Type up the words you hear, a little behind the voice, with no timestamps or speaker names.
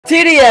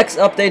TDX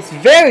updates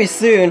very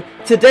soon,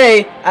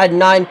 today at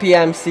 9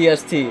 PM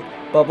CST.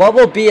 But what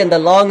will be in the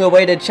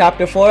long-awaited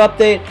Chapter 4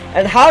 update,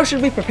 and how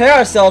should we prepare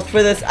ourselves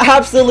for this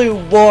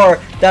absolute war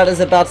that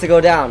is about to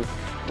go down?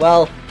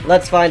 Well,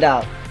 let's find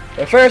out.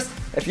 But first,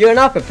 if you're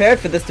not prepared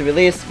for this to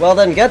release, well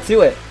then get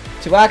to it.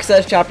 To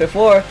access Chapter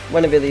 4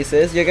 when it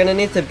releases, you're gonna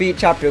need to beat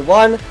Chapter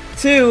 1,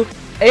 2,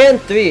 and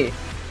 3.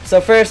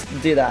 So first,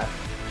 do that.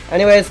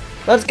 Anyways,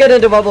 let's get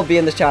into what will be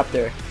in this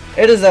chapter.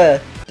 It is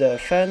a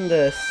defend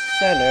the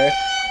center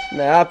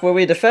map where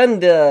we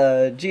defend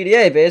the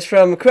GTA base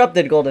from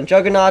corrupted golden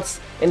juggernauts,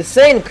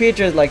 insane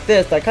creatures like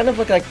this that kind of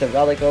look like the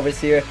relic over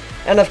here,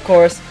 and of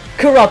course,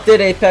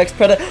 corrupted apex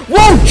predator.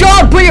 Whoa,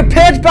 John, put your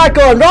pants back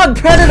on! Wrong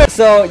predator!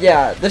 So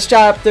yeah, this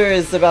chapter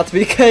is about to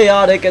be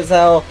chaotic as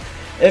hell.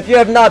 If you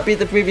have not beat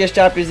the previous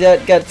chapters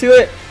yet, get to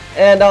it,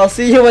 and I'll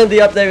see you when the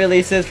update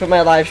releases for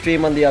my live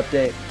stream on the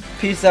update.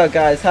 Peace out,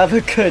 guys. Have a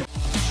good